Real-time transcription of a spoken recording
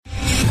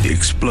The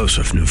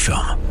explosive new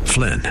film,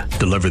 Flynn,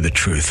 deliver the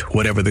truth,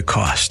 whatever the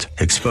cost,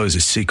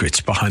 exposes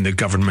secrets behind the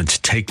government's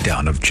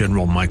takedown of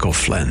General Michael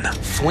Flynn.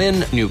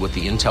 Flynn knew what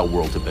the intel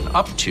world had been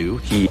up to.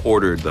 He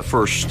ordered the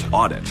first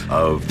audit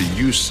of the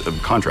use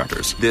of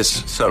contractors.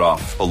 This set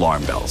off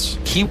alarm bells.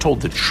 He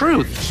told the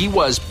truth. He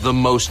was the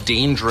most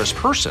dangerous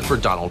person for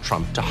Donald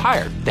Trump to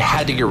hire. They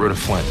had to get rid of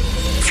Flynn.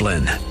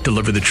 Flynn,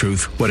 deliver the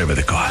truth, whatever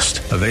the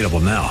cost. Available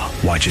now.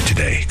 Watch it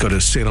today. Go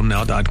to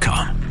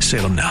salemnow.com.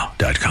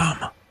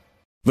 salemnow.com.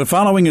 The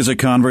following is a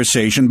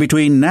conversation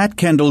between Nat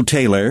Kendall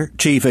Taylor,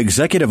 Chief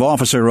Executive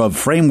Officer of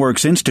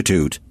Frameworks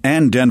Institute,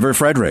 and Denver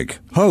Frederick,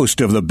 host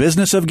of The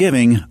Business of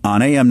Giving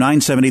on AM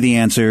 970 The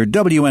Answer,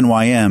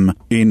 WNYM,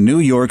 in New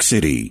York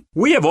City.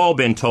 We have all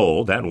been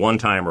told, at one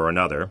time or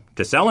another,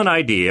 to sell an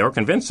idea or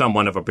convince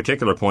someone of a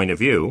particular point of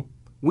view,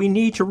 we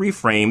need to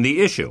reframe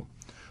the issue.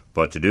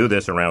 But to do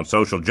this around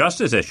social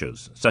justice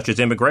issues, such as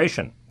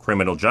immigration,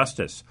 criminal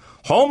justice,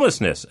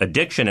 homelessness,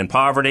 addiction, and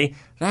poverty,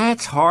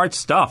 that's hard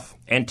stuff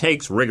and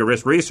takes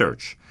rigorous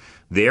research.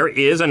 There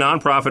is a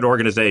nonprofit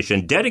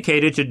organization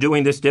dedicated to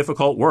doing this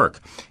difficult work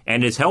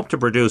and has helped to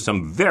produce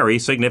some very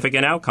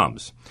significant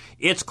outcomes.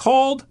 It's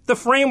called the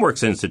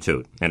Frameworks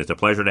Institute, and it's a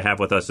pleasure to have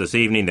with us this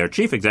evening their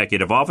Chief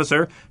Executive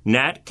Officer,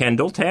 Nat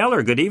Kendall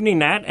Taylor. Good evening,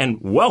 Nat,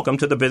 and welcome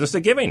to the Business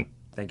of Giving.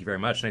 Thank you very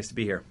much. Nice to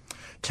be here.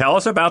 Tell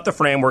us about the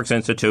Frameworks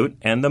Institute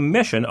and the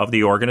mission of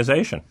the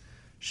organization.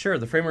 Sure.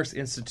 The Frameworks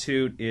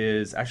Institute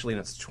is actually in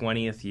its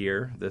 20th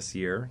year this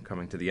year,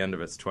 coming to the end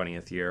of its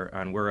 20th year,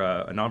 and we're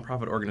a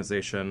nonprofit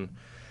organization.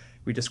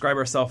 We describe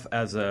ourselves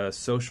as a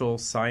social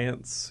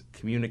science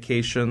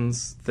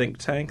communications think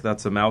tank.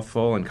 That's a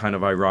mouthful and kind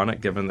of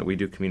ironic given that we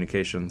do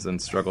communications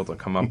and struggle to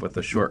come up with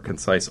a short,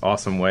 concise,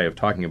 awesome way of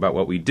talking about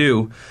what we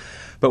do.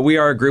 But we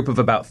are a group of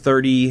about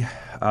 30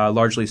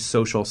 largely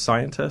social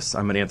scientists.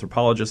 I'm an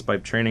anthropologist by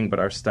training, but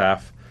our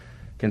staff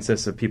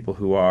consists of people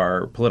who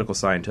are political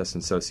scientists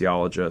and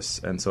sociologists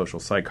and social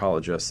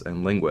psychologists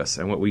and linguists.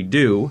 And what we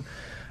do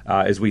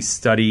is we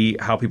study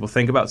how people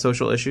think about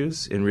social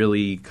issues in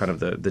really kind of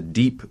the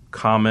deep,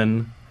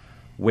 common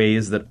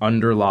ways that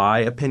underlie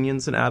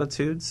opinions and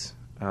attitudes.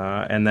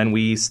 And then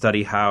we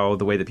study how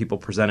the way that people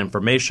present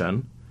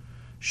information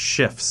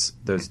shifts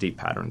those deep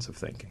patterns of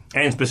thinking.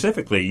 And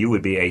specifically, you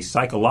would be a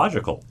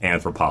psychological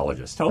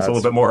anthropologist. Tell us a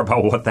little bit more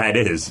about what that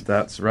is.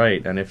 That's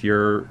right. And if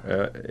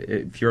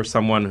you're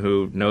someone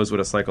who knows what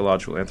a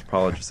psychological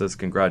anthropologist is,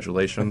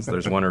 congratulations.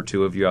 There's one or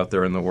two of you out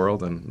there in the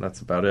world, and that's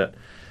about it.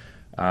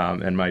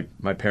 And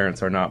my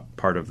parents are not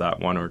part of that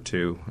one or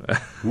two.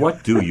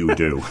 What do you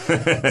do?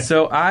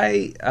 So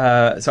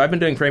I've been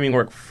doing framing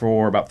work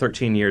for about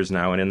 13 years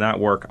now, and in that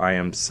work I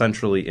am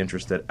centrally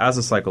interested as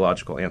a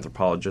psychological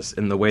anthropologist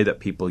in the way that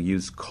people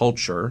use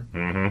culture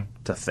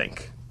to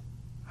think,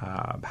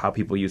 how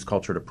people use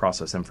culture to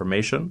process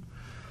information,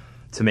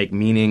 to make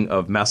meaning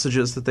of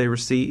messages that they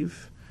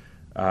receive,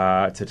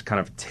 to kind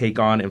of take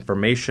on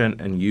information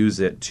and use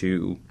it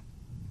to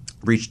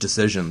reach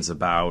decisions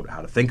about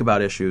how to think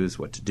about issues,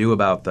 what to do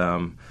about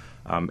them,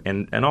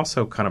 and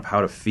also kind of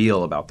how to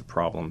feel about the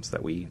problems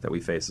that we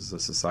face as a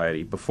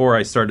society. Before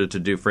I started to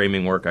do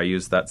framing work, I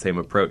used that same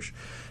approach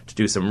to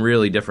do some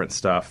really different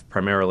stuff,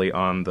 primarily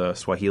on the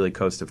Swahili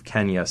coast of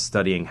Kenya,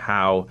 studying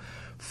how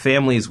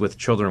families with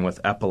children with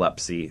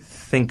epilepsy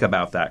think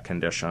about that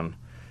condition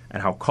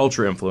and how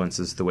culture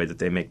influences the way that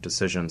they make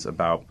decisions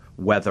about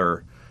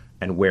whether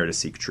and where to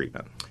seek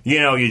treatment.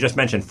 You know, you just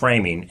mentioned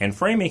framing, and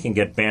framing can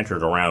get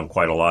bantered around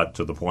quite a lot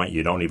to the point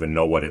you don't even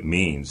know what it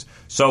means.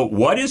 So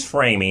what is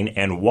framing,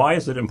 and why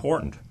is it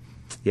important?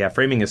 Yeah,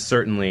 framing is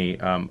certainly,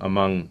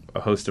 among a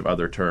host of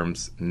other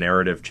terms,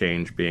 narrative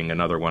change being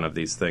another one of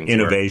these things.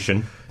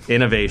 Innovation,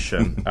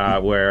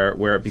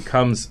 where it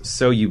becomes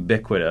so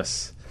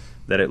ubiquitous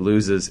that it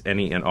loses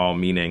any and all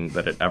meaning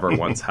that it ever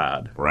once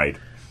had. Right.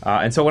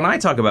 And so when I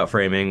talk about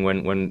framing,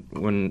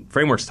 when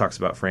Frameworks talks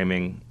about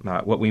framing,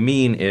 what we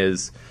mean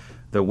is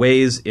the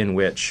ways in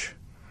which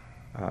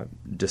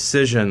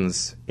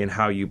decisions in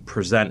how you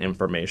present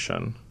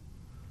information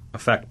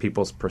affect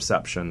people's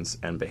perceptions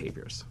and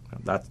behaviors.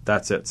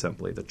 That's it,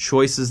 simply. The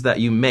choices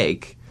that you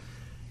make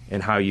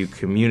in how you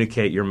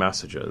communicate your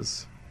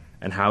messages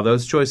and how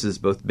those choices,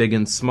 both big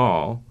and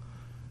small,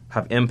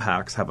 have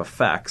impacts, have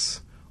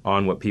effects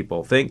on what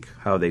people think,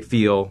 how they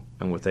feel,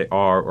 and what they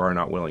are or are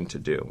not willing to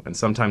do. And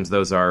sometimes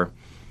those are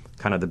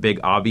kind of the big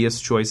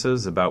obvious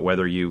choices about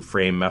whether you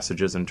frame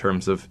messages in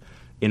terms of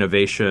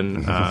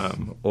innovation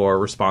or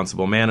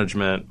responsible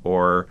management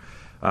or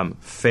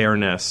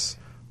fairness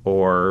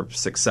or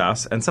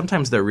success. And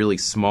sometimes they're really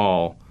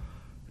small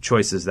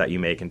choices that you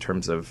make in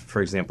terms of,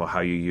 for example, how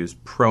you use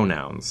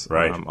pronouns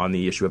on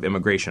the issue of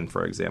immigration,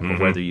 for example,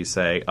 whether you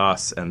say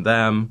us and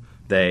them,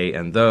 they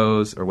and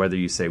those, or whether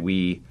you say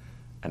we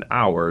and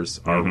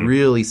ours are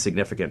really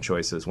significant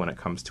choices when it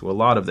comes to a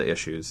lot of the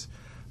issues,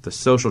 the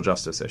social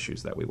justice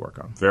issues that we work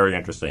on. Very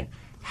interesting.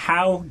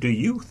 How do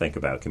you think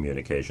about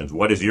communications?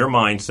 What is your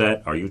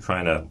mindset? Are you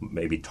trying to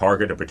maybe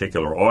target a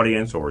particular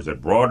audience, or is it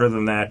broader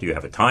than that? Do you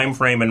have a time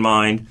frame in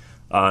mind?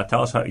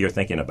 Tell us how you're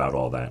thinking about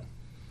all that.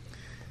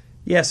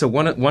 Yeah, so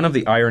one of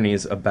the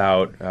ironies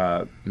about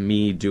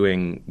me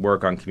doing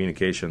work on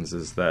communications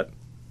is that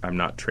I'm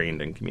not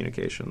trained in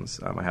communications.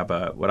 I have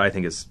what I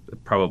think is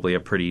probably a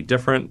pretty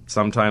different,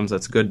 sometimes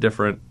that's good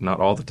different, not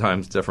all the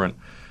times different,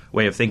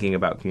 way of thinking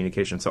about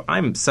communication. So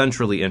I'm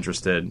centrally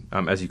interested,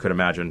 as you could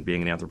imagine,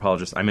 being an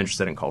anthropologist, I'm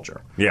interested in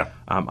culture. Yeah.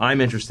 I'm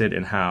interested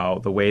in how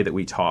the way that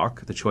we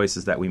talk, the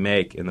choices that we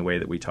make in the way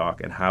that we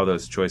talk, and how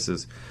those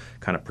choices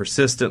kind of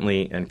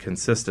persistently and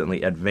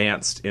consistently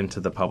advanced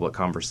into the public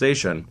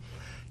conversation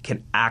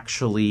can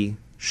actually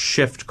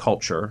shift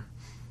culture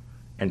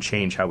and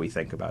change how we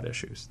think about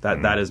issues.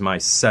 That is my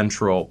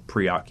central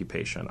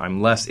preoccupation.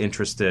 I'm less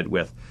interested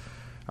with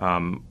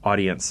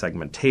audience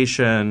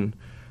segmentation,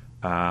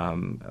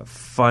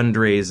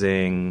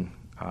 fundraising,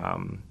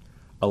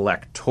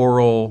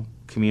 electoral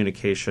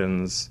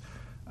communications.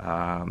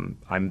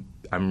 I'm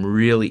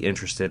really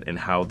interested in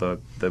how the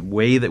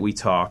way that we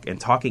talk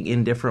and talking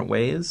in different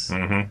ways,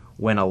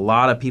 when a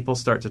lot of people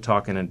start to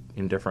talk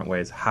in different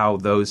ways, how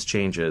those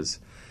changes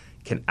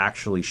can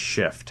actually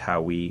shift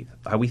how we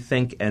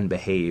think and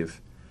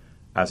behave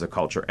as a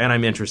culture. And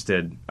I'm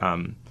interested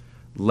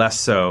less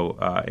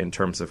so in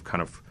terms of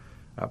kind of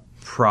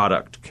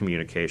product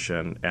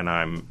communication, and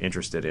I'm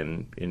interested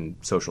in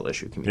social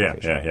issue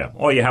communication. Yeah.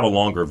 Well, you have a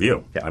longer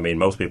view. Yeah. I mean,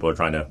 most people are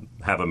trying to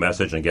have a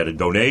message and get a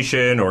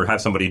donation or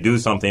have somebody do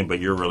something, but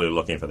you're really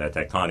looking for that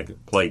tectonic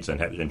plates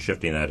and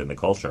shifting that in the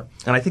culture.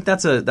 And I think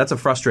that's a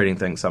frustrating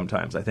thing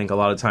sometimes. I think a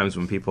lot of times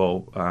when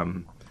people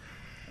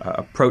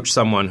approach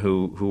someone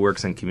who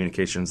works in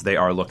communications, they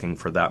are looking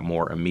for that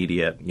more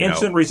immediate,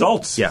 instant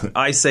results. Yeah,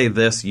 I say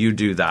this, you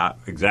do that.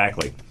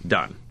 Exactly.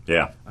 Done.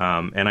 Yeah.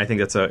 And I think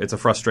it's a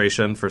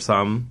frustration for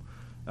some,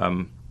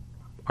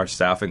 our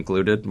staff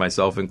included,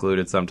 myself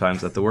included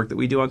sometimes, that the work that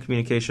we do on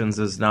communications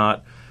is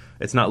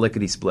it's not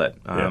lickety-split.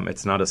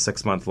 It's not a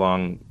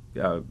 6-month-long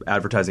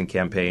advertising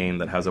campaign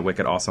that has a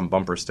wicked awesome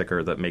bumper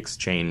sticker that makes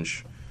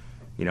change,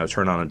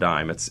 turn on a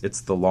dime.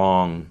 It's the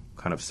long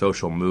kind of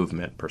social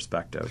movement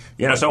perspective.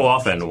 So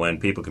often when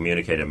people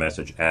communicate a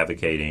message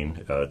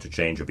advocating to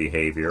change a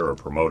behavior or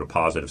promote a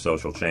positive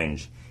social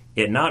change,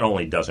 it not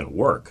only doesn't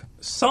work,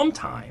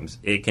 sometimes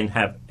it can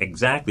have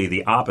exactly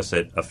the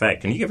opposite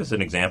effect. Can you give us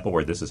an example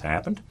where this has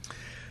happened?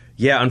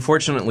 Yeah,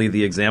 unfortunately,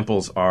 the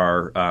examples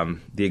abound on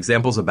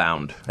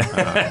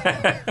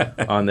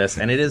this,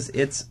 and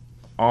it's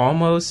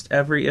almost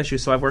every issue.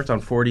 So I've worked on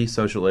 40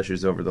 social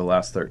issues over the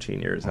last 13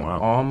 years, and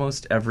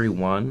almost every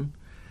one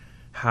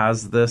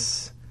has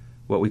this,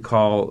 what we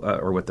call,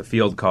 or what the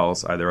field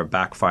calls, either a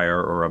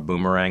backfire or a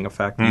boomerang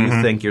effect. You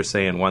think you're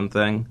saying one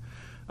thing,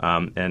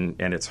 and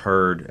it's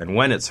heard, and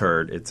when it's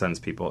heard, it sends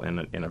people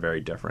in a very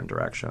different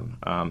direction.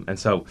 And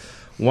so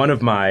one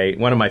of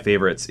my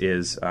favorites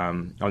is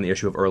on the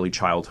issue of early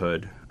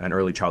childhood and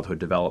early childhood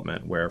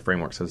development, where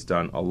Frameworks has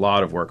done a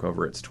lot of work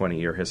over its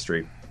 20-year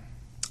history.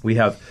 We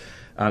have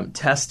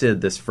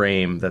tested this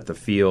frame that the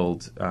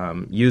field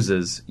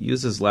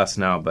uses less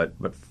now, but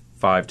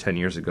 5-10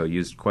 years ago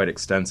used quite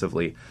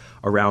extensively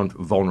around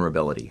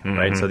vulnerability,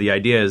 right? So the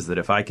idea is that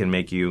if I can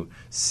make you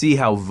see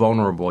how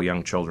vulnerable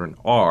young children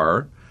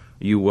are,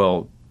 you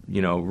will,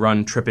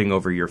 run tripping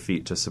over your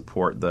feet to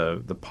support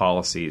the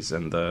policies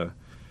and the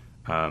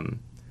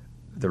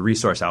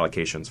resource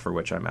allocations for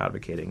which I'm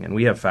advocating. And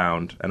we have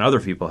found, and other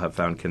people have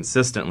found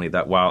consistently,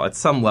 that while at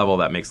some level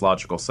that makes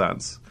logical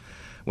sense,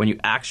 when you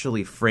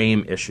actually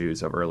frame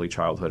issues of early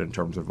childhood in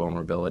terms of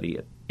vulnerability,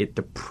 it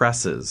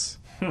depresses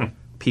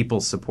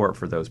people's support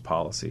for those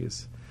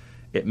policies.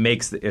 It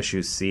makes the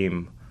issues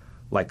seem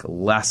like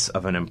less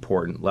of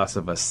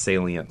a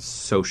salient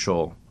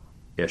social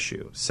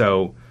issue.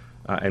 So,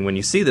 and when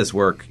you see this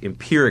work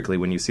empirically,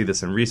 when you see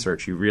this in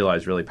research, you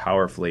realize really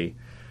powerfully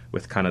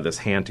with kind of this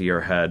hand to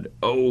your head,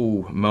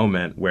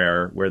 moment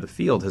where the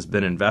field has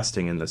been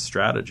investing in this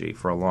strategy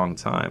for a long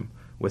time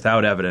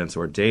without evidence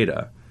or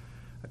data,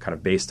 kind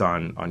of based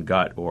on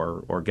gut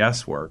or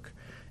guesswork,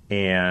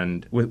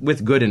 and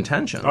with good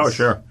intentions. Oh,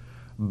 sure.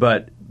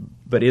 But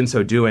in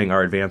so doing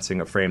are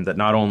advancing a frame that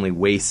not only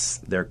wastes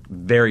their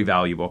very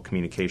valuable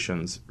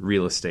communications,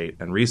 real estate,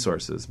 and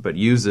resources, but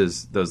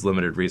uses those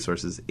limited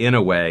resources in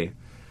a way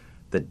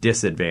that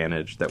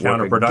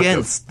work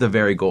against the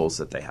very goals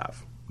that they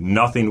have.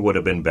 Nothing would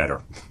have been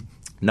better.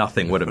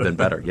 Nothing would have been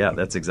better. Yeah,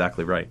 that's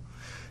exactly right.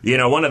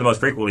 One of the most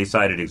frequently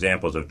cited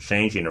examples of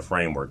changing a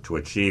framework to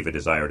achieve a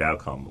desired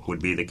outcome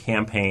would be the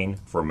Campaign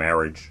for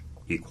Marriage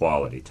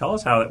Equality. Tell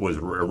us how it was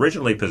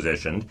originally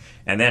positioned,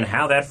 and then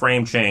how that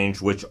frame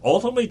changed, which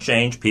ultimately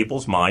changed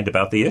people's mind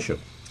about the issue.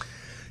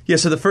 Yeah,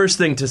 so the first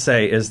thing to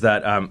say is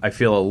that I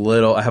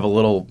have a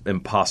little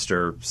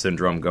imposter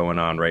syndrome going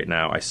on right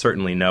now. I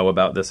certainly know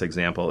about this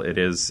example. It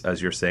is,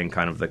 as you're saying,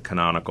 kind of the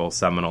canonical,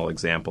 seminal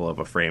example of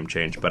a frame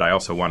change, but I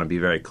also want to be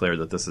very clear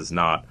that this is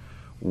not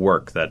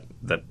work that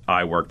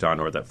I worked on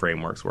or that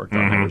Frameworks worked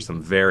on. There were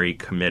some very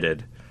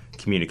committed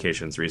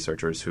communications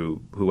researchers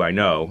who I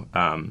know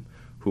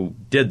who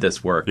did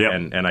this work,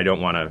 and I don't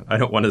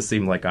want to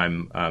seem like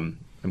I'm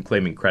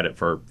claiming credit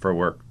for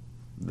work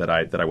that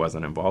I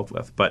wasn't involved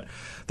with. But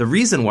the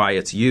reason why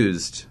it's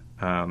used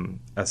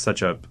as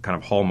such a kind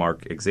of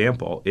hallmark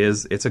example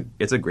is it's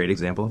a great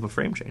example of a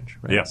frame change.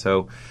 Right? Yeah.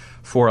 So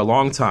for a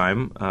long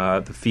time,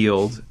 the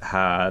field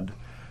had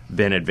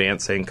been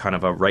advancing kind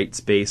of a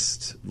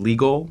rights-based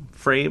legal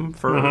frame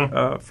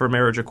for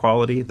marriage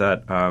equality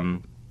that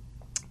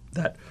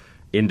that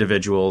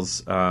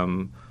individuals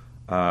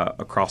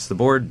across the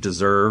board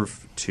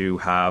deserve to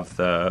have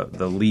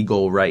the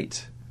legal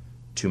right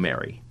to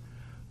marry,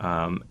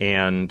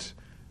 and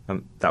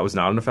that was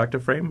not an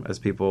effective frame, as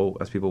people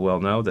well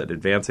know. That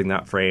advancing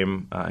that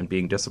frame and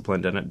being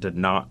disciplined in it did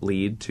not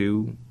lead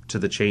to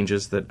the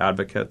changes that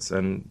advocates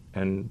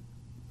and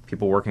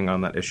people working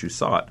on that issue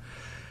sought.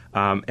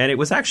 And it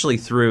was actually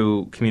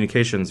through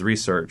communications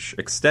research,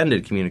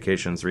 extended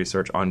communications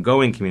research,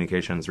 ongoing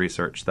communications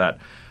research, that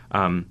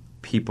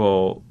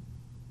people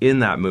in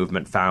that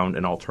movement found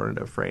an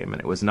alternative frame.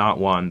 And it was not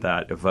one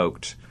that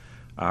evoked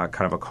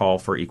kind of a call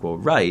for equal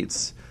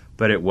rights,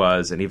 but it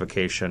was an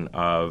evocation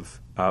of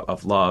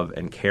love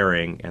and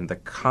caring and the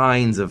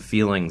kinds of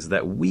feelings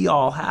that we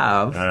all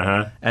have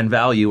and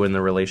value in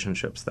the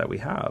relationships that we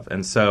have.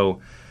 And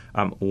so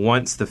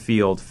once the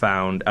field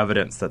found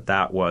evidence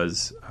that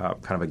was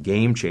kind of a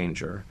game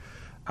changer,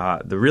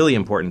 the really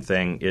important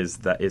thing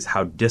is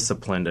how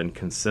disciplined and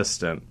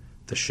consistent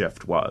the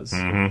shift was.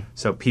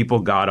 So people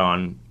got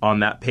on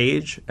that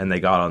page, and they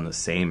got on the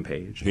same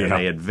page, and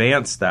they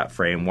advanced that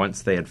frame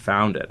once they had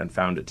found it and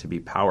found it to be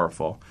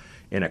powerful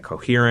in a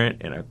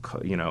coherent, in a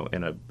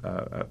kind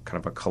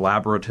of a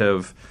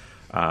collaborative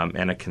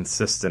and a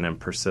consistent and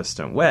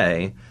persistent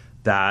way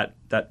that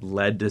has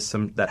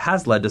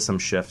led to some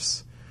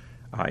shifts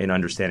in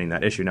understanding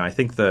that issue. Now, I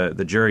think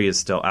the jury is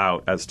still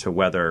out as to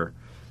whether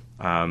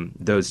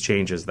those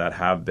changes that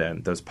have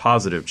been, those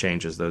positive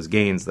changes, those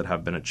gains that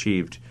have been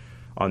achieved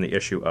on the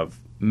issue of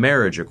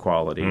marriage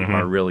equality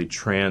are really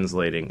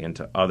translating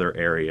into other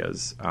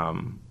areas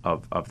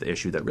of the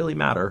issue that really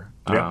matter.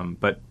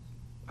 But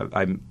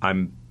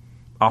I'm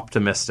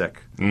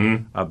optimistic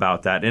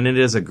about that. And it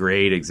is a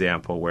great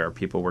example where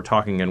people were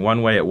talking in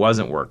one way, it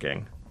wasn't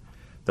working.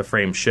 The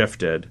frame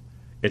shifted.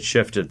 It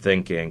shifted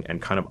thinking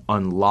and kind of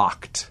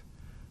unlocked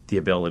the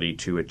ability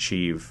to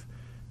achieve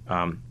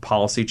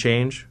policy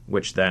change,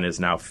 which then is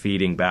now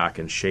feeding back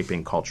and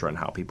shaping culture and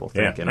how people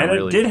think. And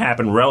it did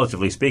happen,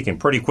 relatively speaking,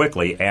 pretty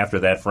quickly after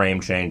that frame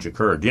change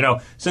occurred.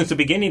 Since the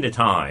beginning of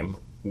time,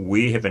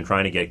 we have been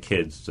trying to get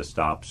kids to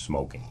stop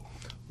smoking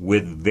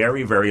with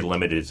very, very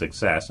limited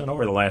success. And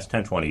over the last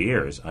 10, 20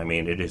 years,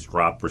 it has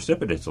dropped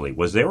precipitously.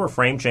 Was there a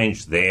frame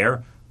change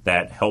there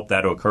that helped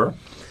that occur?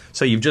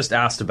 So you've just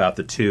asked about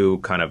the two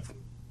kind of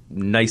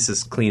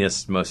nicest,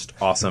 cleanest, most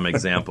awesome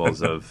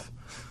examples of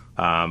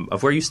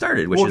where you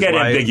started, which is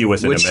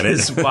ambiguous in a minute.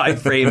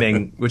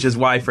 which is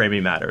why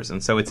framing matters.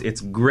 And so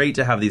it's great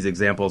to have these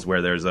examples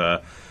where there's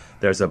a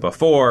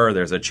before,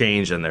 there's a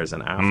change, and there's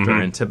an after.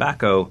 And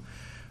tobacco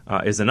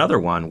is another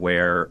one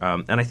where,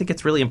 and I think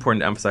it's really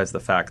important to emphasize the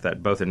fact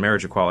that both in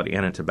marriage equality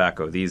and in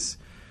tobacco, this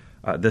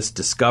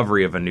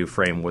discovery of a new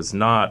frame was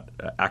not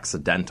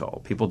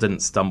accidental. People didn't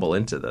stumble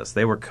into this.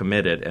 They were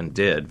committed and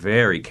did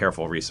very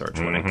careful research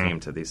when it came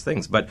to these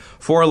things. But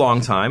for a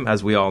long time,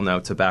 as we all know,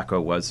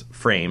 tobacco was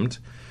framed,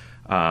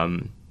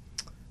 by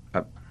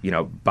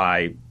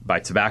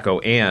tobacco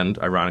and,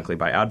 ironically,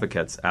 by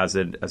advocates as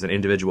an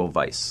individual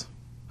vice.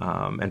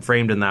 And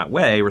framed in that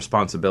way,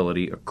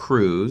 responsibility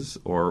accrues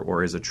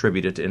or is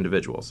attributed to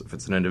individuals. If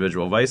it's an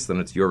individual vice, then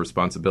it's your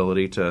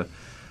responsibility to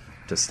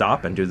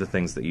stop and do the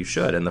things that you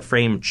should. And the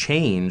frame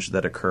change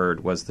that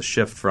occurred was the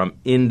shift from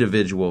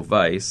individual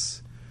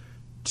vice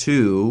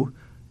to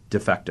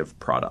defective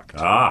product.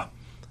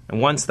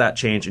 And once that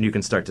changed, and you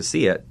can start to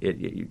see it,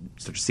 you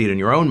start to see it in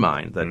your own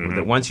mind,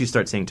 that once you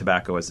start seeing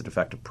tobacco as a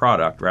defective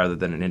product rather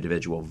than an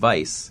individual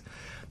vice,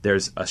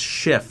 there's a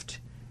shift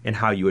in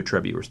how you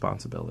attribute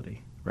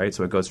responsibility, right?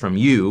 So it goes from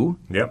you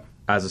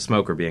as a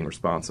smoker being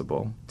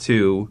responsible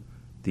to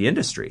the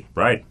industry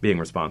being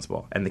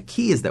responsible. And the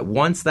key is that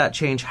once that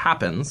change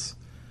happens,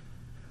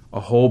 a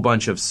whole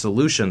bunch of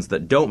solutions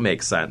that don't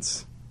make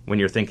sense when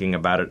you're thinking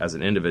about it as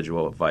an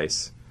individual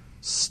vice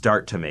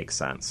start to make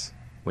sense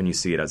when you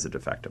see it as a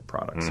defective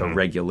product. So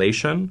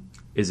regulation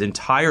is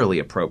entirely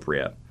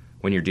appropriate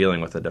when you're dealing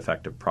with a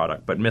defective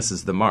product, but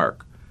misses the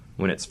mark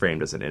when it's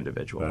framed as an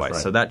individual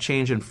vice. So that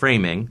change in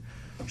framing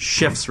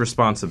shifts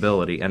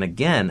responsibility and,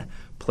 again,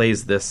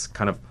 plays this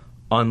kind of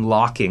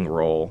unlocking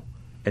role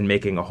and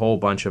making a whole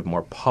bunch of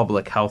more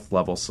public health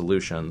level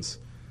solutions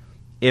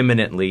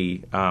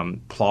imminently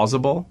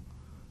plausible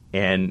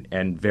and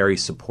very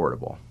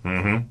supportable.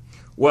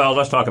 Well,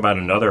 let's talk about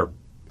another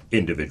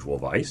individual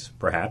vice,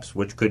 perhaps,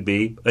 which could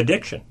be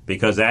addiction,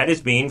 because that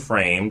is being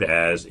framed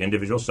as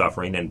individual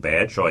suffering and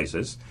bad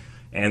choices,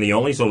 and the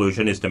only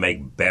solution is to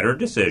make better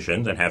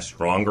decisions and have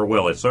stronger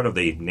will. It's sort of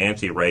the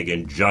Nancy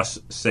Reagan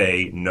just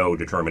say no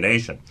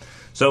determination.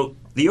 So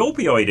the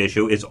opioid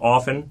issue is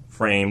often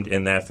framed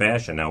in that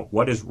fashion. Now,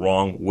 what is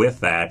wrong with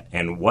that,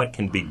 and what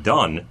can be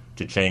done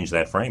to change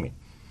that framing?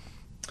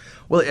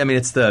 Well, I mean,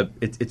 it's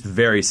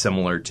very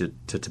similar to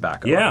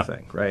tobacco, I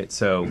think, right?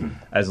 So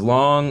as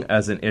long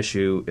as an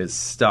issue is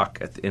stuck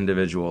at the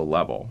individual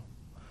level,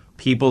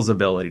 people's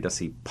ability to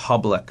see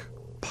public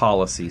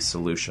policy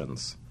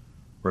solutions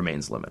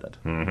remains limited.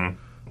 Mm-hmm.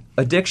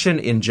 Addiction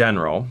in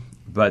general,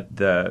 but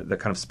the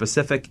kind of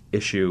specific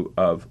issue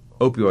of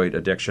opioid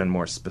addiction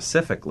more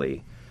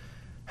specifically,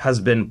 has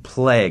been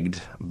plagued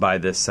by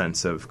this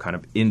sense of kind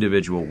of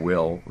individual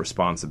will,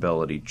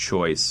 responsibility,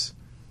 choice,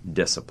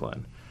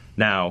 discipline.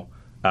 Now,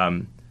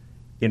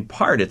 in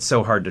part, it's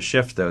so hard to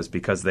shift those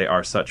because they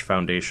are such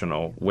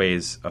foundational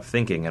ways of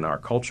thinking in our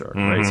culture,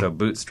 right? So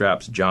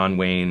bootstraps, John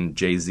Wayne,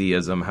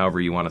 Jay-Z-ism, however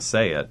you want to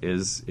say it,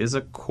 is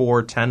a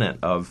core tenet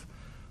of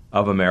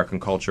American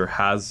culture,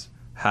 has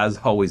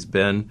always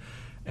been,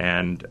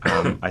 and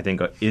I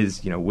think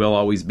will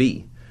always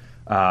be.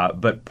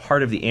 But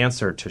part of the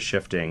answer to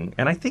shifting,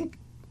 and I think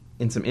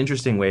in some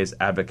interesting ways,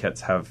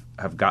 advocates have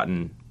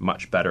gotten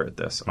much better at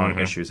this on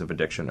issues of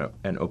addiction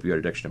and opioid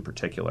addiction in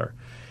particular,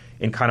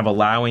 in kind of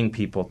allowing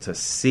people to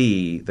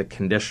see the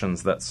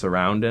conditions that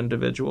surround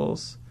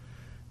individuals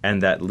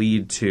and that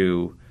lead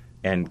to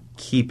and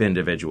keep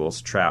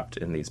individuals trapped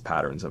in these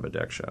patterns of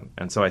addiction.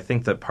 And so I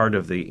think that part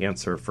of the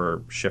answer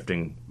for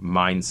shifting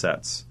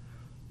mindsets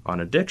on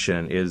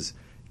addiction is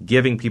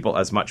giving people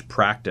as much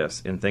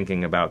practice in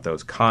thinking about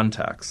those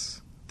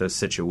contexts, those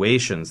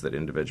situations that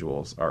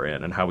individuals are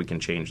in, and how we can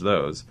change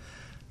those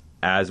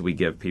as we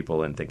give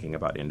people in thinking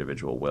about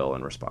individual will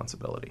and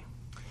responsibility.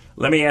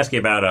 Let me ask you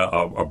about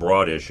a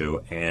broad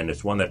issue, and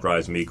it's one that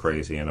drives me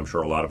crazy, and I'm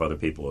sure a lot of other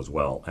people as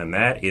well, and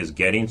that is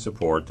getting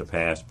support to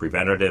pass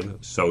preventative,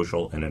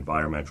 social, and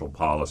environmental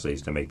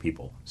policies to make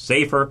people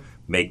safer,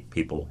 make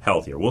people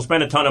healthier. We'll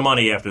spend a ton of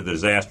money after the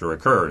disaster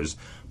occurs,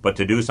 but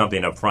to do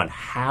something up front,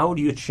 how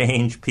do you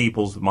change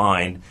people's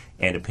mind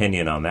and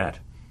opinion on that?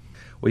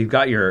 Well, you've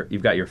got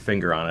your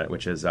finger on it,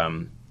 which is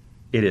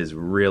it is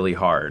really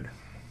hard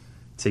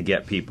to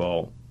get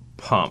people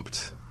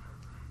pumped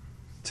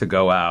to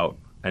go out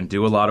and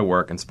do a lot of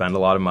work and spend a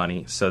lot of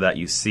money so that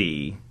you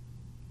see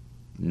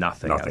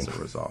nothing. As a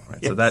result. Right?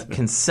 Yes. So that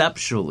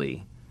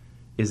conceptually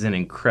is an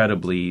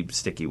incredibly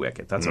sticky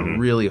wicket. That's a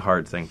really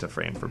hard thing to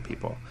frame for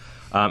people.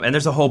 And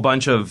there's a whole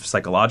bunch of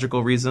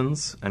psychological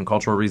reasons and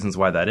cultural reasons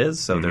why that is.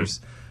 So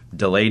there's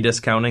delay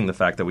discounting, the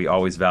fact that we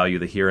always value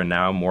the here and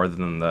now more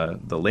than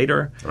the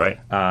later. Right.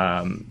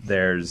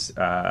 There's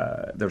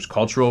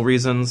cultural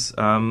reasons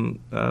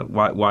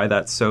why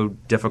that's so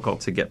difficult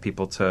to get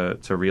people to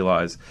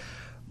realize.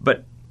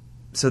 But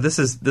so this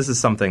is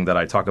something that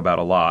I talk about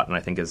a lot, and I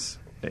think is,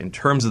 in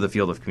terms of the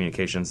field of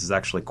communications, is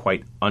actually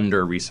quite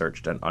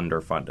under-researched and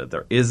underfunded.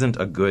 There isn't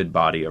a good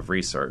body of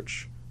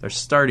research. There's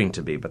starting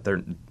to be, but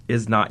there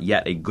is not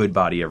yet a good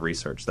body of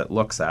research that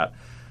looks at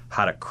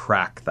how to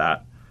crack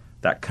that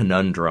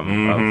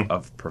conundrum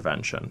of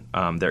prevention.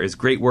 There is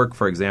great work,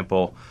 for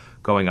example,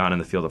 going on in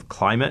the field of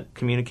climate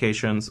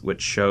communications,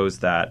 which shows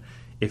that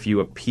if you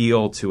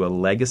appeal to a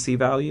legacy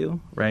value,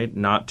 right,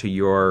 not to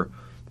your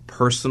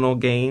personal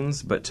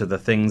gains, but to the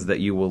things that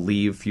you will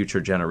leave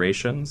future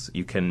generations,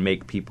 you can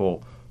make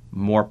people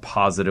more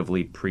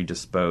positively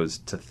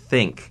predisposed to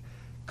think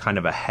kind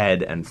of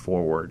ahead and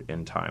forward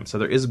in time. So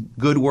there is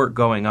good work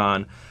going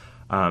on,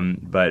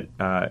 but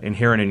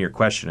inherent in your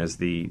question is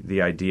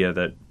the idea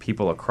that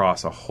people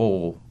across a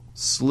whole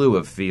slew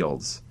of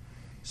fields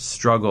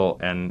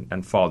struggle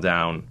and fall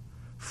down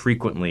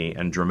frequently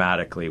and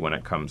dramatically when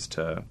it comes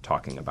to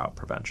talking about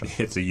prevention.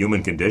 It's a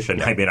human condition.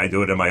 Yeah. I mean, I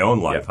do it in my own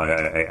life. Yeah.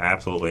 I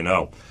absolutely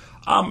know.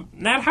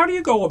 Nat, how do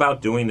you go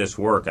about doing this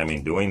work? I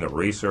mean, doing the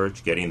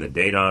research, getting the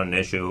data on an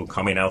issue,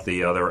 coming out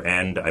the other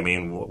end. I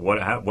mean,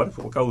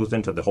 what goes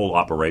into the whole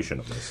operation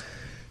of this?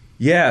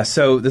 Yeah,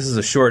 so this is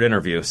a short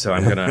interview, so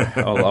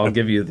I'll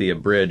give you the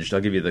abridged, I'll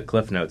give you the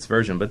Cliff Notes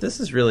version. But this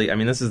is really, I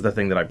mean, this is the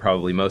thing that I'm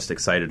probably most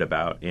excited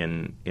about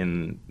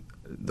in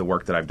the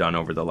work that I've done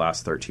over the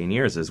last 13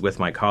 years is with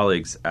my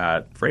colleagues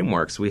at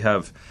Frameworks. We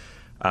have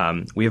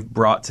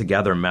brought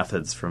together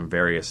methods from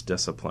various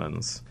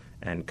disciplines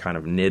and kind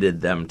of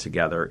knitted them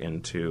together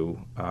into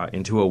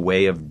a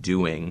way of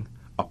doing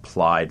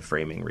applied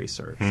framing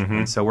research.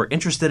 And so we're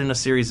interested in a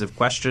series of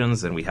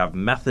questions, and we have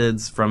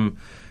methods from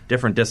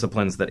different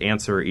disciplines that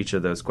answer each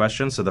of those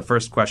questions. So the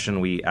first question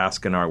we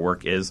ask in our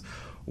work is,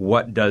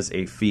 what does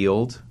a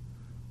field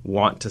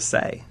want to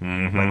say?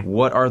 Like,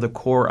 what are the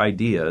core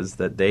ideas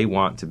that they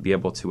want to be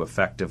able to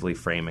effectively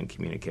frame and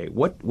communicate?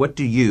 What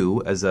do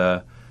you, as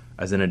an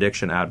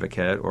addiction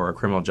advocate or a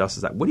criminal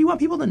justice advocate, what do you want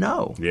people to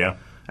know? Yeah.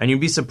 And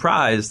you'd be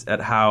surprised at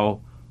how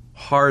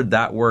hard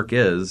that work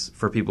is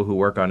for people who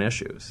work on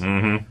issues.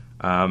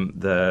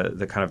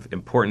 The kind of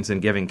importance in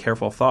giving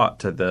careful thought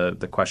to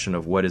the question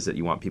of what is it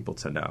you want people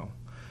to know.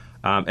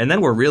 And then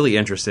we're really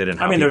interested in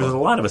how there's a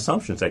lot of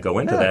assumptions that go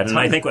into that. And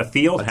I think a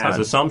field has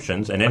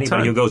assumptions, and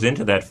anybody who goes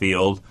into that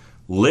field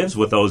lives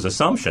with those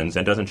assumptions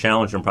and doesn't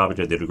challenge them probably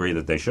to the degree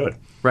that they should.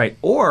 Right.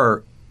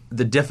 Or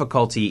the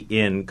difficulty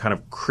in kind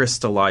of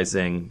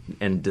crystallizing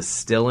and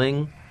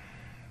distilling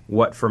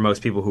what for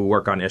most people who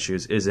work on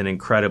issues is an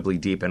incredibly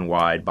deep and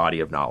wide body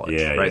of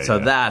knowledge, right? Yeah, so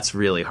yeah. that's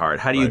really hard.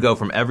 How do you go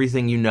from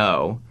everything you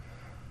know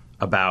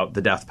about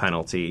the death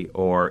penalty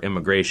or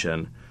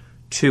immigration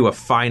to a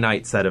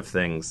finite set of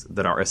things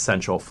that are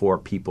essential for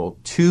people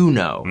to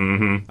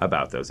know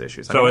about those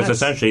issues? So it's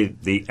essentially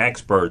the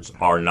experts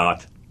are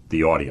not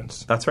the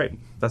audience. That's right.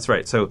 That's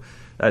right. So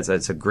that's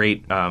a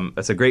great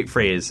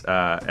phrase,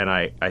 and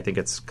I think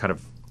it's kind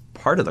of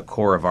part of the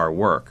core of our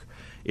work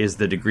is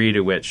the degree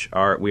to which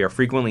we are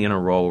frequently in a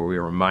role where we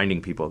are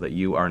reminding people that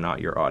you are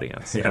not your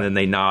audience. Yeah. And then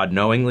they nod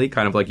knowingly,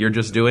 kind of like you're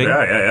just doing.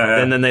 Yeah.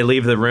 And then they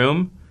leave the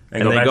room.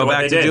 And they go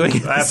back to doing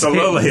it.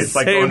 Absolutely. It's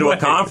like going to a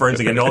conference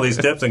and getting all these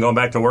tips and going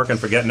back to work and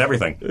forgetting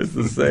everything. It's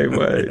the same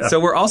way. Yeah. So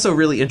we're also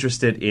really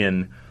interested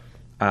in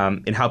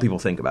how people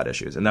think about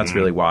issues. And that's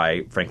really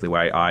why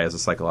I, as a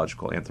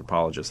psychological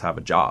anthropologist, have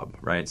a job,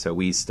 right? So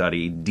we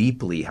study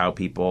deeply how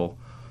people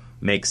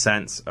make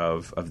sense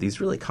of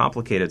these really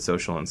complicated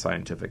social and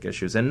scientific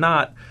issues, and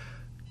not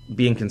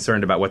being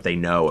concerned about what they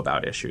know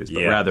about issues,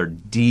 but rather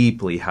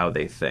deeply how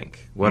they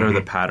think. What are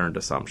the patterned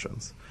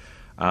assumptions?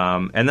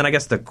 And then I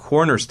guess the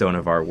cornerstone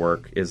of our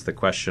work is the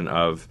question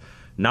of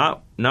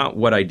not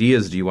what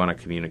ideas do you want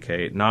to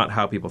communicate, not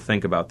how people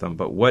think about them,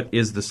 but what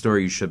is the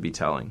story you should be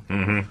telling.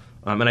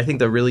 And I think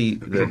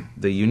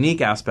the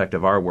unique aspect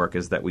of our work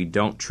is that we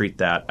don't treat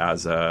that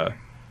as a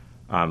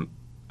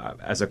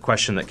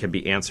question that can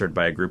be answered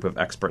by a group of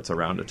experts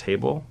around a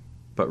table,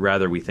 but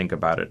rather we think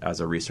about it as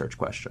a research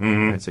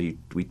question. Right? So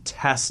we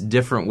test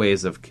different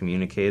ways of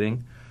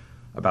communicating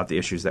about the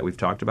issues that we've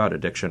talked about,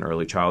 addiction,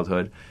 early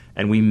childhood,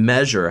 and we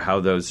measure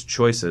how those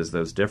choices,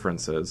 those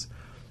differences,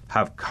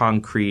 have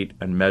concrete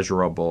and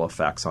measurable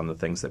effects on the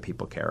things that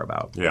people care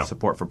about. Yeah.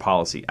 Support for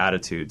policy,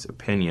 attitudes,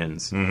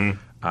 opinions,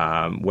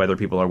 whether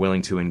people are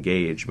willing to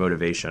engage,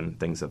 motivation,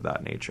 things of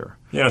that nature.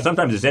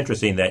 Sometimes it's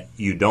interesting that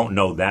you don't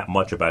know that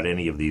much about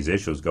any of these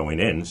issues going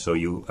in, so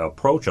you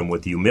approach them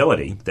with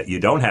humility that you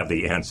don't have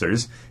the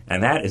answers,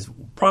 and that is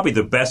probably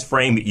the best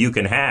frame that you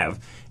can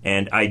have.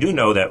 And I do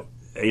know that,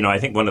 I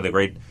think one of the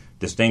great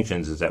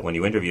distinctions is that when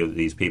you interview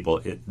these people,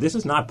 this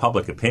is not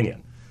public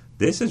opinion.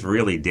 This is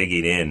really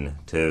digging in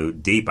to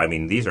deep. I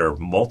mean, these are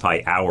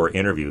multi-hour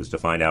interviews to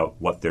find out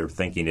what their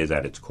thinking is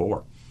at its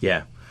core.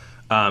 Yeah.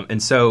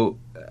 And so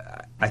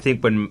I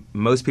think when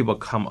most people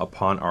come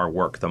upon our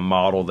work, the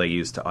model they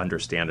use to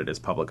understand it is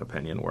public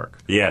opinion work.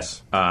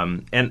 Yes.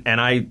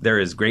 There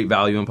is great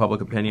value in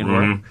public opinion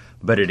work,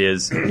 but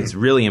it's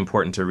really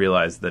important to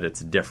realize that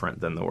it's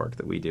different than the work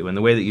that we do. And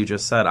the way that you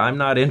just said, I'm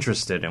not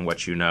interested in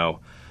what you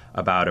know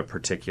about a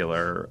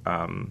particular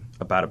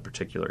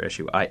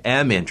issue. I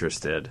am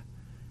interested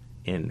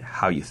in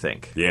how you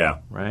think. Yeah.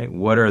 Right?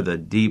 What are the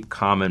deep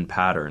common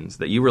patterns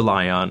that you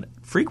rely on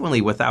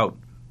frequently without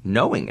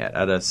knowing it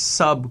at a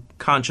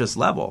subconscious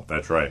level?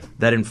 That's right.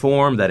 That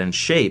inform, that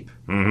shape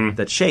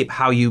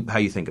how you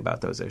think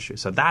about those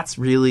issues. So that's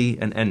really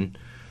and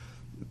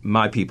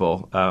my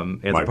people,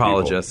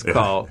 anthropologists,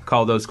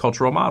 call those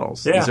cultural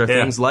models. Yeah, these are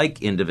things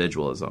like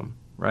individualism,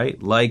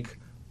 right? Like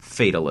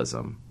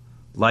fatalism,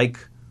 like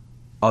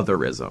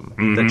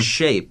otherism that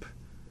shape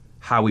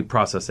how we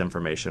process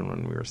information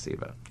when we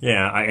receive it.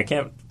 Yeah, I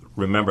can't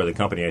remember the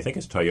company. I think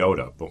it's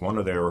Toyota, but one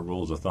of their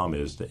rules of thumb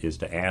is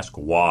to ask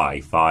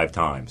why 5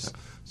 times.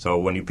 So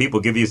when people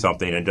give you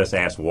something and just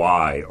ask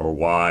why or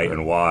why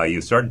and why, you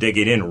start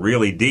digging in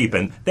really deep,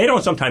 and they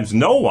don't sometimes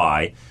know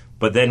why.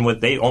 But then what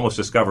they almost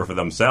discover for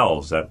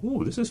themselves that,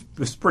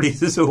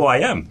 this is who I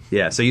am.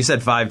 Yeah. So you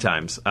said 5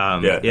 times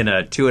in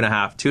a 2 to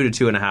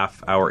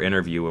 2.5 hour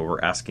interview where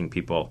we're asking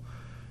people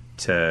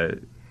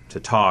to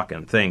talk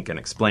and think and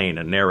explain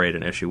and narrate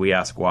an issue. We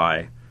ask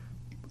why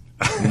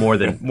more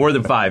than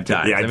 5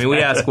 times. Yeah, I mean, we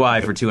ask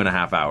why for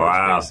 2.5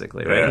 hours,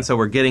 basically, right? Yeah. And so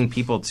we're getting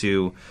people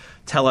to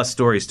tell us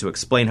stories, to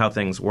explain how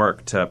things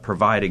work, to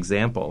provide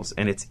examples,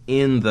 and it's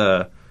in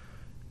the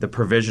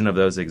provision of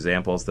those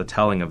examples, the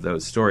telling of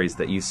those stories,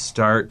 that you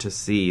start to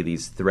see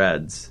these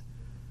threads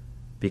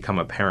become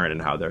apparent in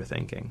how they're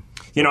thinking.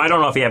 I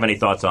don't know if you have any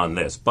thoughts on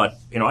this, but,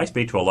 I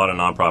speak to a lot of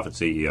nonprofit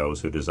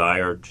CEOs who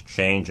desire to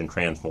change and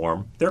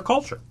transform their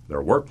culture,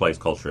 their workplace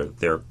culture,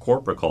 their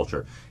corporate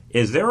culture.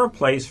 Is there a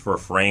place for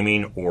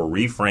framing or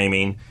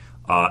reframing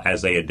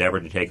as they endeavor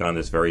to take on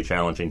this very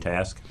challenging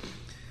task?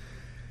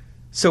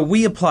 So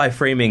we apply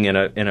framing in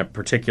a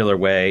particular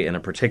way, in a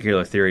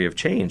particular theory of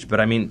change. But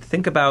I mean,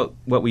 think about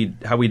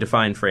how we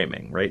define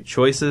framing, right?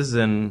 Choices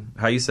and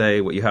how you say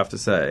what you have to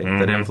say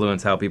that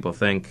influence how people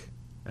think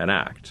and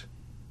act.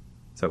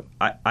 So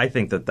I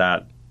think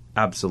that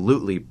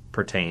absolutely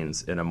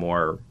pertains in a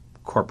more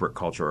corporate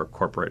culture or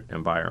corporate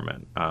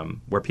environment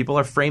where people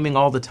are framing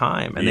all the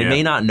time, and they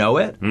may not know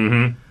it.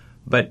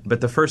 But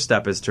the first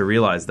step is to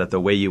realize that the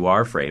way you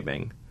are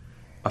framing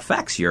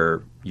affects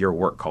your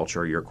work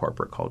culture, your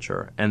corporate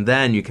culture, and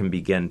then you can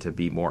begin to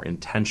be more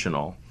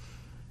intentional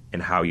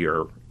in how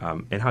you're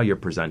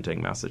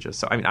presenting messages.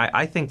 So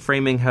I think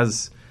framing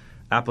has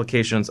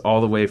applications all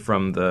the way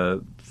from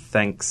the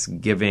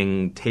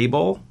Thanksgiving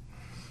table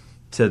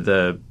to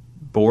the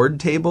board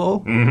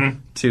table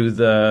to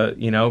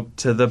the,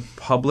 to the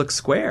public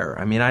square.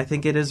 I mean, I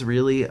think it is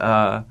really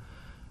an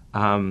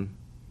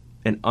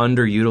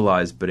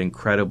underutilized but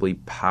incredibly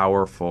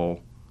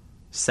powerful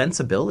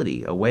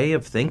sensibility, a way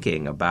of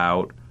thinking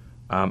about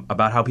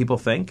how people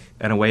think,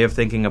 and a way of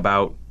thinking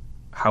about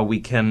how we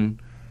can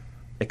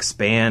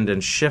expand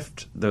and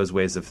shift those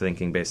ways of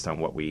thinking based on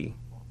what we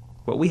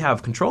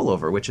have control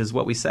over, which is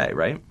what we say,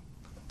 right?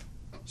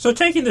 So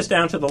taking this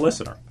down to the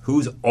listener,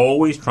 who's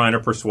always trying to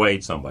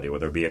persuade somebody,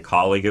 whether it be a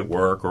colleague at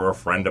work or a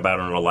friend about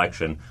an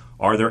election,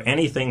 are there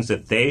any things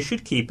that they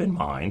should keep in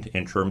mind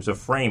in terms of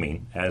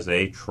framing as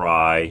they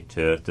try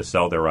to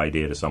sell their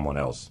idea to someone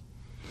else?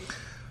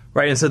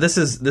 Right, and so this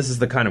is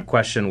the kind of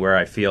question where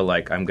I feel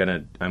like I'm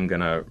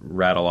gonna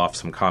rattle off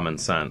some common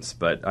sense,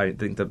 but I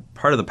think that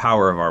part of the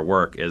power of our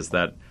work is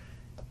that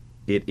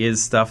it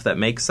is stuff that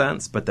makes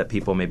sense, but that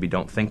people maybe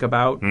don't think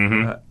about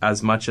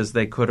as much as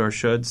they could or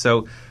should.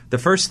 So the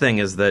first thing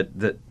is that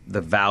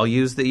the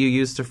values that you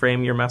use to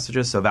frame your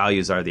messages, so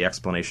values are the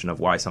explanation of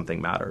why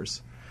something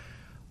matters,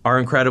 are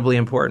incredibly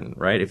important,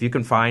 right? If you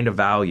can find a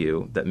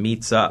value that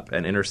meets up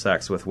and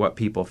intersects with what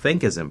people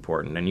think is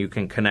important, and you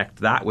can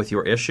connect that with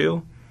your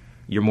issue,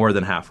 you're more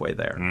than halfway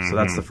there. So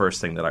that's the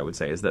first thing that I would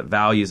say, is that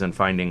values and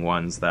finding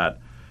ones that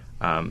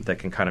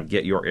can kind of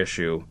get your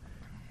issue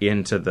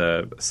into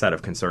the set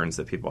of concerns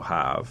that people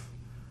have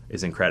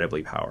is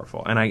incredibly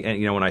powerful. And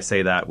when I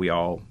say that, we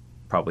all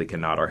probably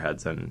can nod our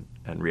heads and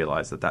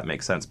realize that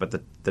makes sense.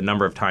 But the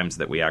number of times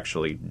that we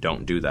actually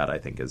don't do that, I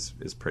think, is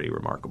pretty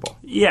remarkable.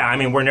 Yeah, I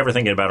mean, we're never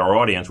thinking about our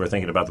audience. We're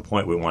thinking about the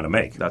point we want to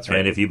make. That's right.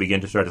 And if you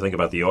begin to start to think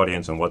about the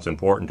audience and what's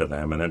important to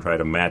them, and then try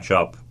to match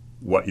up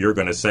what you're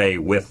going to say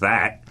with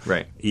that,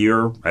 right,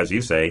 you're, as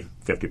you say,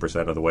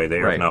 50% of the way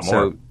there, right, if not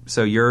more.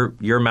 So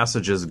your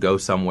messages go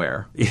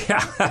somewhere.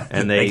 Yeah.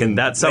 And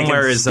that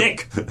somewhere is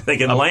stick. They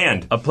can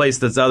land. A place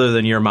that's other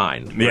than your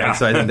mind. Right? Yeah.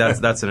 So I think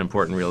that's an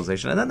important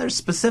realization. And then there's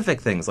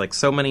specific things. Like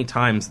so many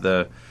times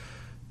the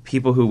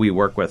people who we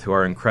work with who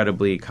are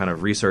incredibly kind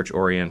of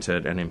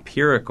research-oriented and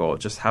empirical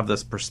just have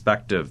this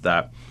perspective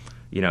that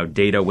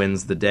data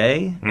wins the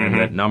day, and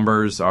that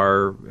numbers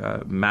are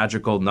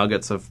magical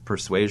nuggets of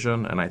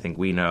persuasion. And I think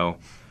we know,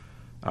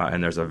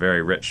 and there's a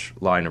very rich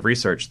line of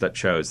research that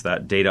shows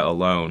that data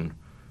alone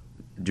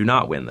do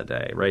not win the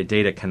day, right?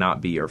 Data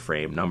cannot be your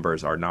frame.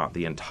 Numbers are not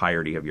the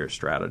entirety of your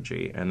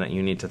strategy, and that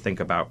you need to think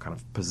about kind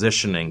of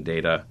positioning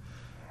data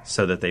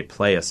so that they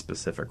play a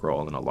specific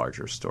role in a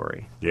larger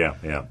story. Yeah,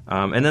 yeah.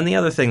 And then the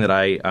other thing that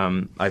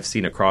I've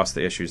seen across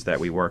the issues that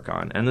we work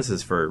on, and this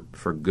is for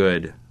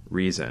good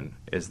reason,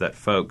 is that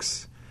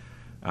folks,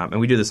 and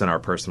we do this in our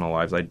personal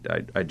lives,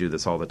 I do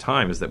this all the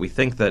time, is that we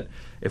think that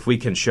if we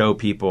can show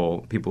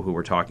people who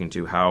we're talking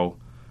to how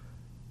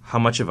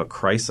much of a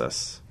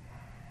crisis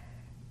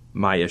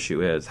my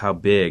issue is, how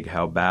big,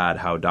 how bad,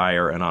 how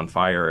dire and on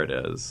fire it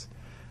is,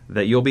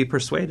 that you'll be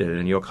persuaded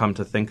and you'll come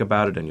to think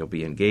about it and you'll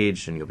be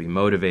engaged and you'll be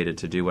motivated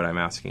to do what I'm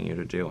asking you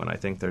to do. And I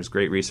think there's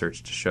great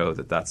research to show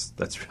that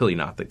that's really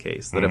not the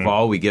case, that if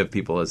all we give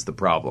people is the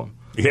problem,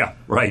 yeah,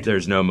 right,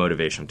 there's no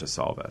motivation to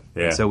solve it.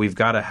 Yeah. So we've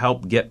got to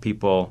help get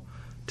people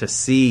to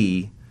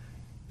see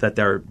that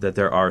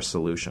there are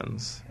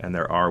solutions and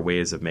there are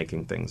ways of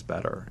making things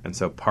better. And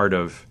so part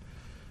of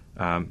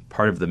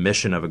the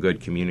mission of a good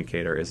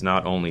communicator is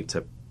not only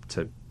to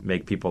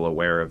make people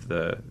aware of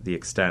the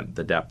extent,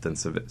 the depth, and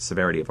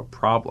severity of a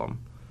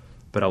problem,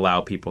 but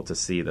allow people to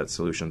see that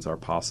solutions are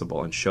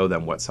possible and show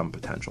them what some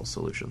potential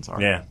solutions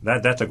are. Yeah,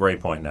 that's a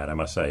great point, Nat, I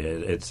must say.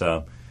 It's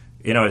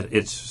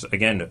it's,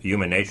 again,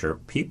 human nature.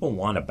 People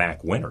want to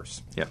back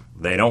winners. Yeah.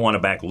 They don't want to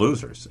back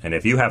losers. And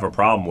if you have a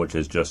problem which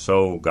is just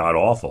so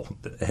god-awful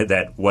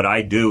that what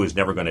I do is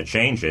never going to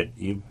change it,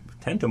 you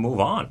tend to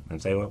move on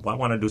and say, well, I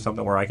want to do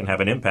something where I can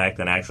have an impact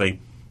and actually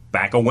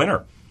back a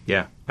winner.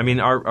 Yeah. I mean,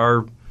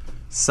 our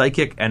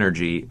psychic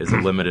energy is a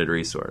limited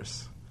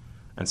resource.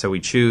 And so we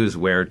choose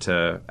where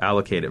to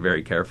allocate it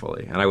very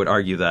carefully. And I would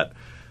argue that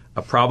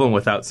a problem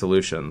without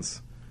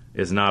solutions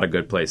is not a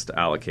good place to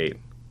allocate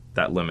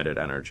that limited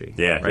energy.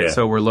 Yeah, right? yeah.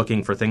 So we're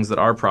looking for things that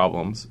are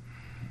problems,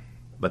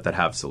 but that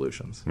have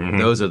solutions.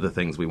 Those are the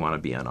things we want to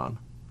be in on.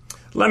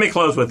 Let me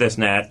close with this,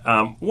 Nat.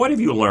 What have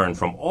you learned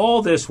from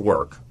all this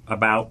work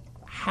about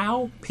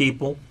how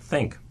people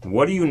think?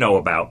 What do you know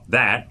about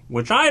that,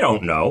 which I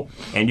don't know,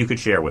 and you could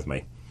share with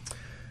me?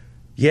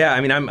 Yeah,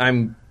 I mean,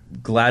 I'm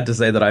glad to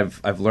say that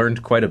I've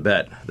learned quite a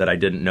bit that I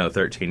didn't know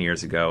 13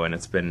 years ago, and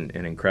it's been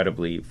an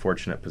incredibly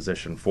fortunate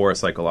position for a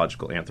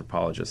psychological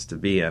anthropologist to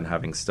be in,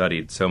 having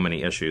studied so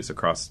many issues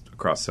across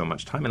so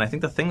much time. And I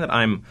think the thing that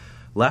I'm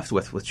left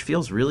with, which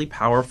feels really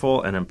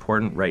powerful and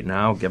important right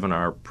now, given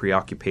our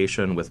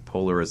preoccupation with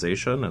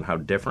polarization and how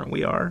different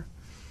we are,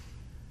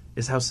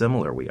 is how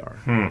similar we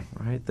are.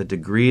 Right? The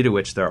degree to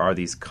which there are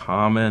these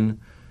common,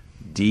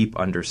 deep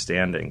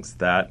understandings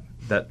that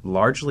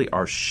largely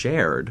are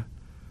shared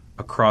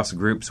across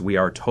groups we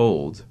are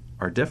told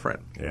are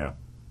different. Yeah.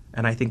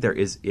 And I think there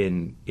is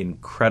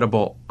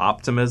incredible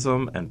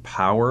optimism and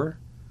power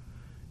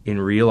in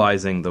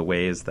realizing the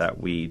ways that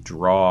we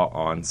draw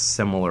on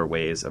similar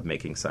ways of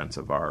making sense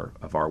of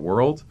our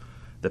world,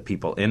 the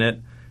people in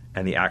it,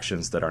 and the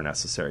actions that are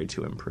necessary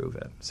to improve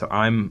it. So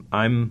I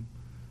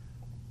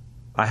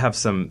have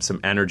some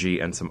energy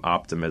and some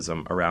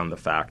optimism around the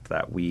fact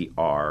that we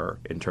are,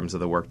 in terms of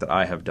the work that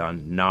I have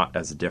done, not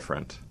as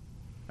different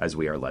as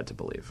we are led to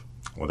believe.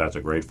 Well, that's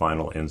a great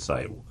final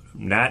insight.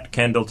 Nat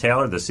Kendall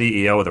Taylor, the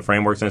CEO of the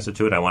Frameworks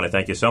Institute, I want to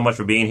thank you so much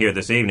for being here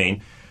this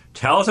evening.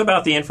 Tell us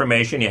about the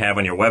information you have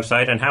on your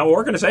website and how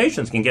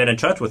organizations can get in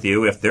touch with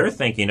you if they're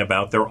thinking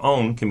about their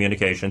own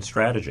communication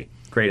strategy.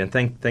 Great, and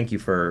thank you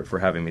for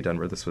having me,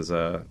 Denver. This was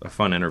a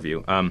fun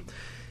interview.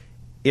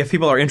 If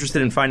people are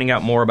interested in finding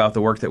out more about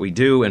the work that we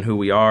do and who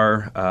we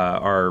are,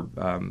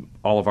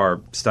 all of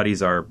our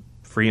studies are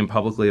free and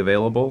publicly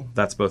available.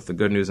 That's both the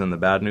good news and the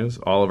bad news.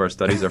 All of our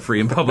studies are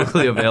free and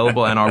publicly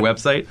available on our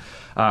website,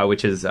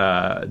 which is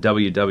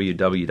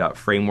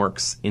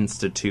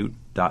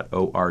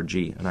www.frameworksinstitute.org.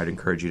 And I'd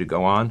encourage you to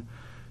go on,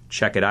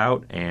 check it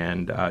out,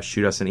 and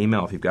shoot us an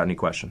email if you've got any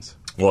questions.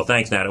 Well,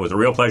 thanks, Nat. It was a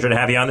real pleasure to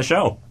have you on the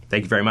show.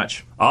 Thank you very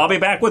much. I'll be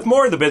back with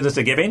more of The Business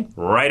of Giving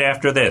right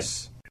after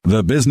this.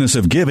 The Business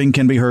of Giving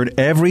can be heard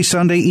every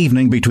Sunday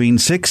evening between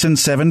 6 and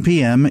 7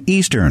 p.m.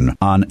 Eastern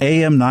on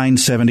AM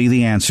 970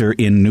 The Answer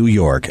in New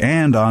York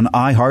and on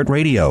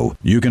iHeartRadio.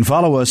 You can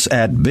follow us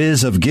at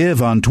Biz of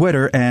Give on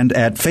Twitter and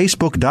at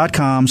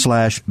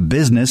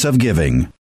Facebook.com/Business of Giving.